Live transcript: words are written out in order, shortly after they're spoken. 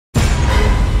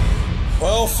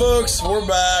Well, folks, we're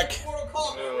back.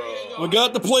 We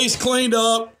got the place cleaned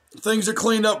up. Things are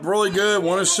cleaned up really good.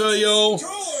 Want to show you.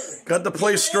 Got the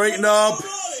place straightened up.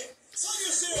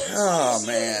 Oh,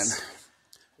 man.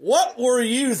 What were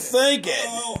you thinking?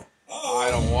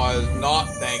 I was not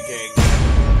thinking.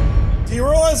 Do you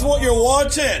realize what you're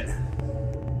watching?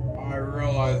 I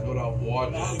realize what I'm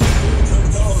watching.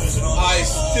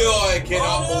 I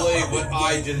cannot believe what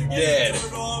I just did.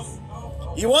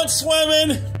 You went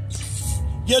swimming.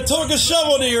 You took a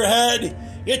shovel to your head.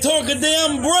 You took a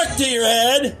damn brick to your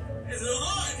head.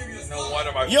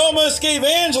 You almost gave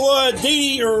Angela a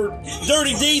deed or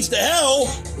dirty deeds to hell.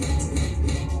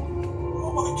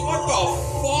 What the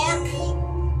fuck?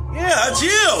 Yeah, that's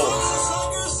you.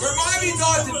 Remind me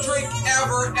not to drink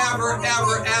ever again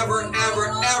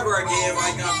if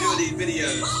I come do these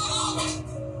videos.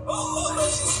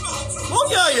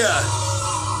 Look at ya.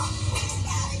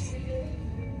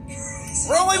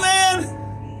 Really, man?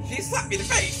 She slapped me in the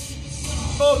face.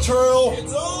 Oh, true.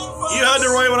 You had to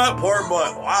write one up, poor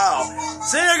but wow.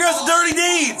 See, there goes the dirty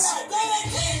deeds.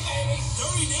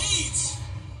 Dirty deeds?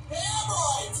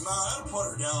 Hemorrhoids! Nah, that'll put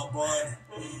her down, bud.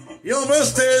 You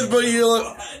almost did, but you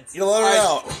let her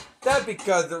out. That's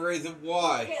because the reason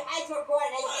why. And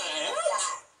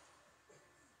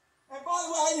by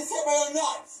the way, I just hit my own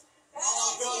nuts. I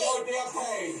got no damn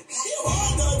pain. You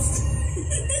are nuts.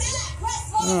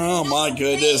 Oh, my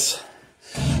goddess.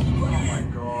 Oh my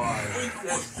god.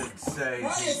 That's insane. I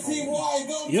didn't see why.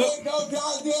 Don't Yep. take no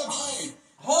goddamn pain.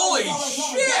 Holy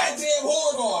shit! Goddamn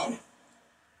Oregon.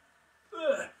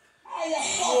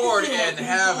 Lord in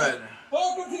heaven.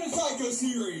 Welcome to the Psycho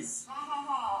series.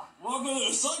 Welcome to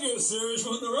the Psycho series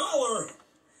with the Rattler.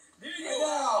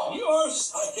 You are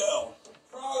psycho.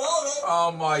 Proud of it.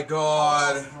 Oh my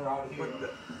god.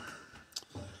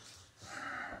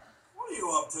 What are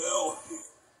you up to?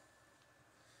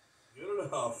 Good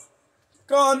enough.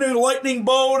 Got a new lightning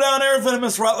bolt down there,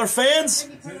 Venomous Rattler fans.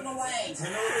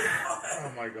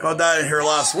 Oh my god. Got that in here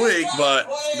last week, but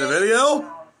the video?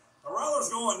 The Rattler's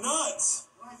going nuts.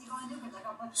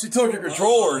 She took your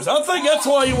controllers. I think that's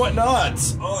why you went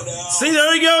nuts. Oh, no. See, there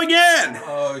we go again.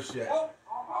 Oh shit.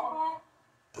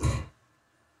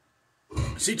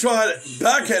 She tried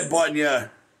backhead button you.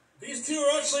 These two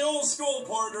are actually old school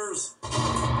partners.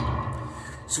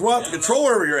 She wiped the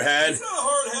controller over your head. It's not a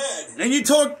hard head. And you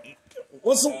took...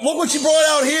 look what you brought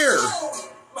out here.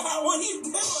 Man, what are you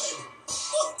doing?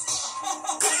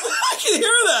 I can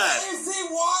hear that. You see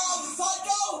why I'm a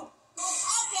psycho?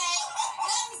 Okay,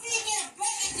 let me see you get a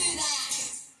brick and do that.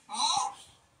 Huh?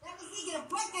 Let me see you get a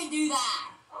brick and do that.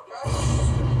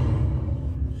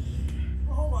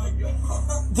 Oh my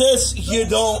god. This you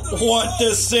don't want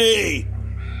to see.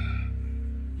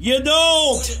 You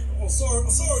don't. Oh,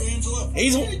 sorry, Angela.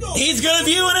 He's gonna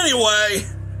view it anyway.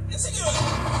 Is he good?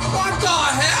 What the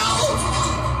hell?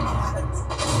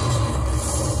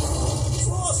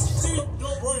 Dude,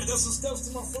 don't worry, that's the steps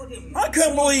to my fucking... I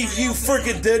couldn't believe you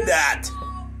freaking did that.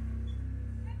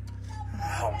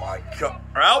 Oh my god.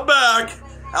 Out back.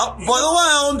 Out by the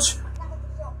lounge.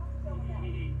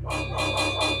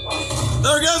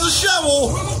 There goes a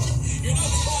shovel. You're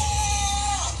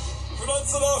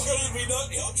nuts enough,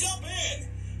 he'll jump in.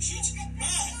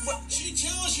 She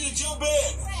challenged you to jump in.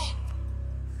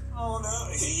 Oh no,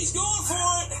 he's going for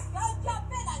it. Don't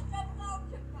jump in, I jump off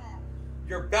your back.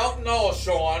 You're belting all,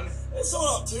 Sean. It's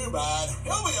not too bad.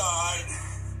 He'll be alright.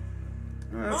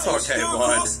 That's okay,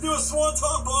 bud. Do a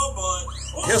swanton bomb, bud.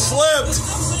 You slipped.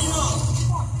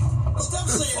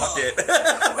 Fuck it. We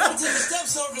had to take the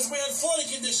steps out because we had flooding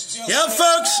conditions yesterday. Yeah,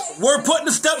 folks, we're putting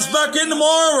the steps back in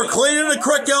tomorrow. We're cleaning the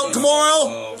creek out tomorrow.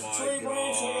 Oh my god.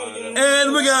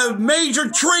 And we got a major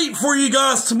treat for you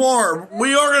guys tomorrow.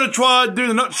 We are going to try to do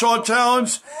the Nutshot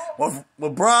Challenge with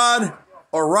Brad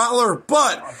or Rattler,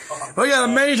 but we got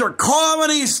a major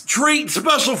comedy treat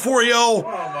special for you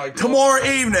tomorrow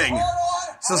evening.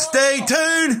 So stay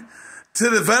tuned to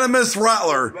the Venomous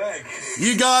Rattler.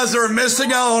 You guys are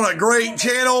missing out on a great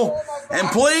channel. And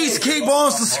please keep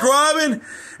on subscribing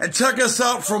and check us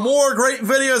out for more great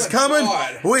videos coming.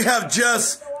 We have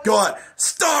just got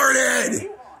started.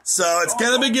 So it's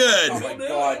going to be good. Oh my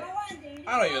god.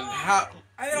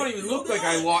 I don't even look like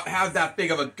I have that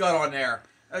big of a gut on there.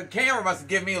 The camera must have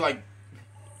given me like...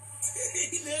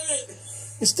 He did it.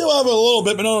 You still have it a little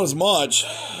bit, but not as much.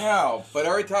 No, but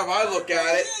every time I look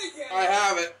at it, I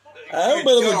have it. I have a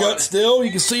bit of a gut still. You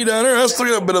can see down there. I still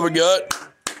got a bit of a gut.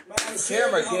 The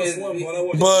camera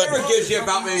But gives you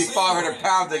about maybe 500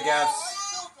 pounds, I guess.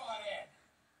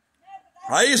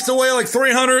 I used to weigh like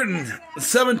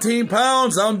 317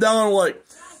 pounds. I'm down to like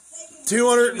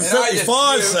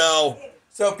 255, so...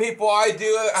 So people, I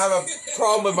do have a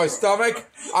problem with my stomach.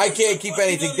 I can't keep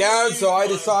anything down, so I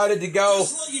decided to go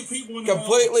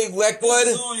completely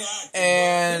liquid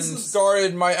and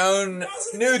started my own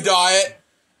new diet.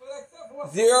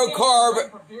 0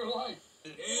 carb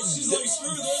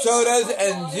sodas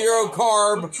and 0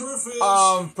 carb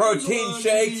protein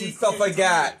shakes and stuff like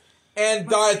that. And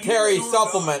dietary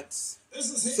supplements.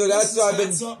 So that's what I've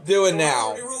been doing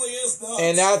now.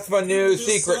 And that's my new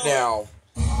secret now.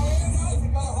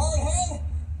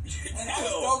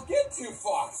 Don't get too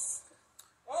fucked.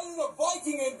 That is a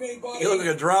Viking in me, buddy. You look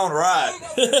like a drowned rat.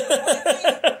 Scottish,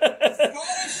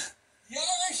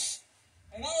 Irish,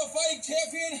 and I'm a fighting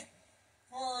champion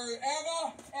for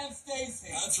Emma and Stacy.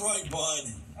 That's right, bud.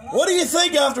 What do you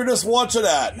think after just watching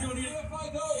that?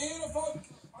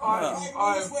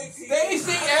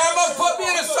 Stacy, Emma, put me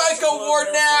in a psycho ward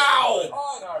now.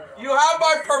 You have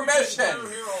my permission.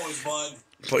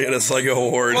 Put you in a psycho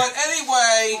ward. But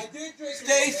anyway,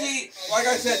 Stacy, like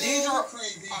I said, these are.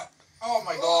 Oh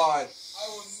my God.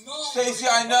 Stacy,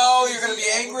 I know you're going to be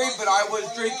angry, but I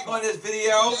was drinking on this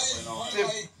video.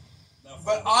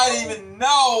 But I didn't even know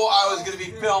I was going to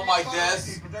be filmed like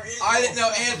this. I didn't know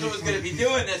Angela was going to be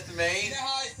doing this to me.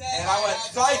 And I went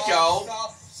psycho.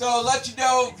 So, let you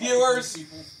know, viewers,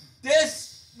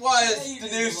 this was the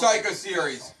new Psycho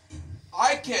series.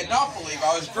 I cannot believe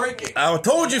I was drinking. I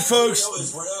told you, folks.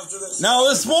 Now,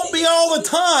 this won't be all the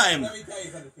time,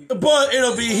 but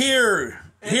it'll be here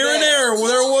and there.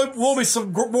 There will be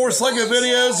some more Psycho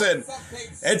videos, and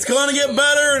it's going to get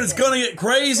better, and it's going to get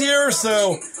crazier,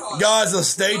 so, guys,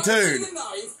 stay tuned.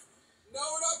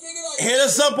 Hit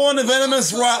us up on the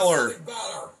Venomous Rattler.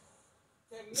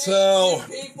 So,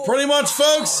 pretty much,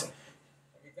 folks.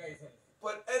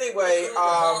 But anyway,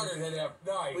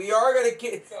 we are going to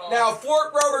keep... Now,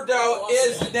 Fort Riverdale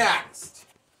is next.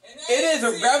 It is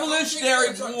a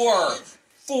Revolutionary War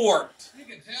fort.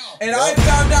 And I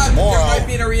found out there might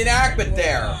be a reenactment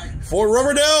there. Fort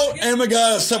Riverdale, and we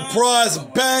got a surprise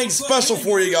bang special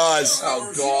for you guys.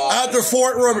 Oh, God. After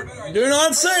Fort Riverdale. Do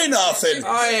not say nothing.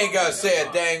 I ain't going to say a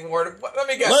dang word. Let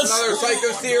me guess, another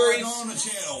Psycho series?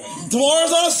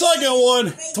 Tomorrow's not a Psycho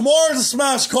one. Tomorrow's a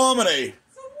smash comedy.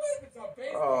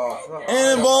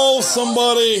 And involves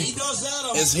somebody.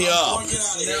 Is he up? No, I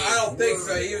don't think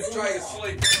so. He was trying to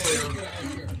sleep earlier.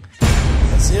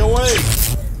 Is he awake?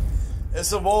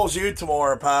 This involves you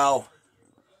tomorrow, pal.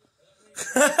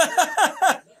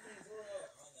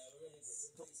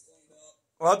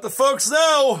 Let the folks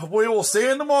know. We will see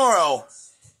you tomorrow.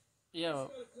 Yeah,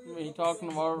 we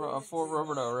talking about Fort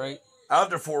Riverdale, right?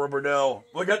 After Fort Riverdale,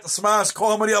 we got the Smash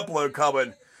Comedy upload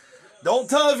coming. Don't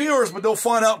tell the viewers, but they'll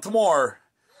find out tomorrow.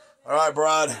 All right,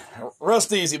 Brad.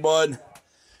 Rest easy, bud.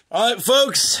 All right,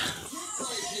 folks.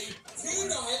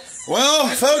 Well,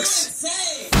 folks. And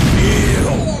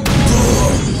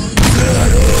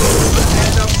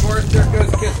of course, there goes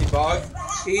Kissy Bug.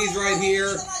 He's right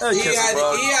here. He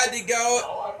had to go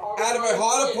out of my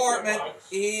hot apartment.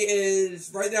 He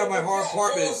is right now. My hot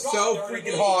apartment is so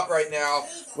freaking hot right now.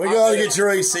 We gotta get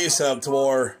your AC sub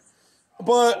tomorrow,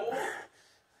 but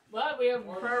we have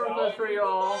a prayer request for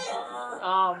y'all.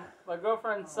 My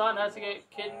girlfriend's son has to get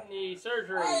kidney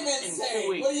surgery in 2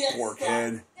 weeks. Poor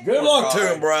kid. Good luck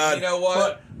to him, Brad. You know what?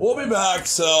 But we'll be back.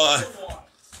 So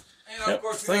And of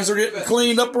course, things are getting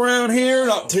cleaned up around here.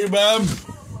 Not too bad.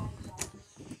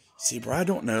 See, Brad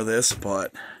don't know this,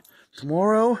 but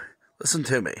tomorrow, listen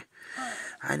to me.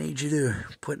 I need you to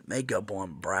put makeup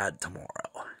on Brad tomorrow.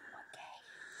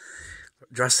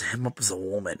 Dress him up as a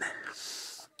woman.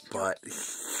 But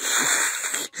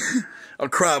oh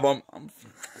crap! I'm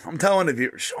telling the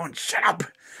viewers, Sean, shut up.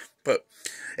 But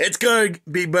it's gonna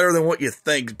be better than what you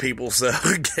think, people. So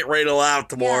get ready to laugh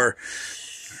tomorrow. Yeah.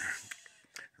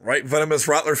 Right, Venomous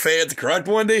Rattler fans, correct,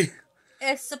 Wendy?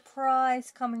 A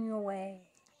surprise coming your way.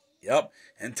 Yep,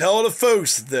 and tell the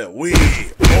folks that we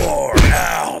are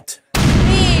out.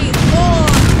 We are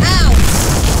out.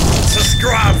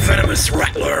 Subscribe, Venomous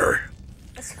Rattler.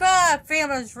 Subscribe,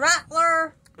 Venomous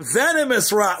Rattler.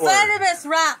 Venomous Rattler. Venomous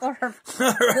Rattler.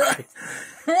 All right.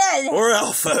 We're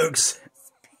out, folks.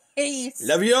 Peace.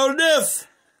 Love you all to death.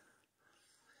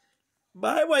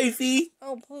 Bye, wifey.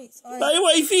 Oh, please. Bye,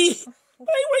 wifey.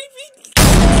 Bye, wifey.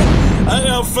 I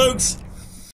know, folks.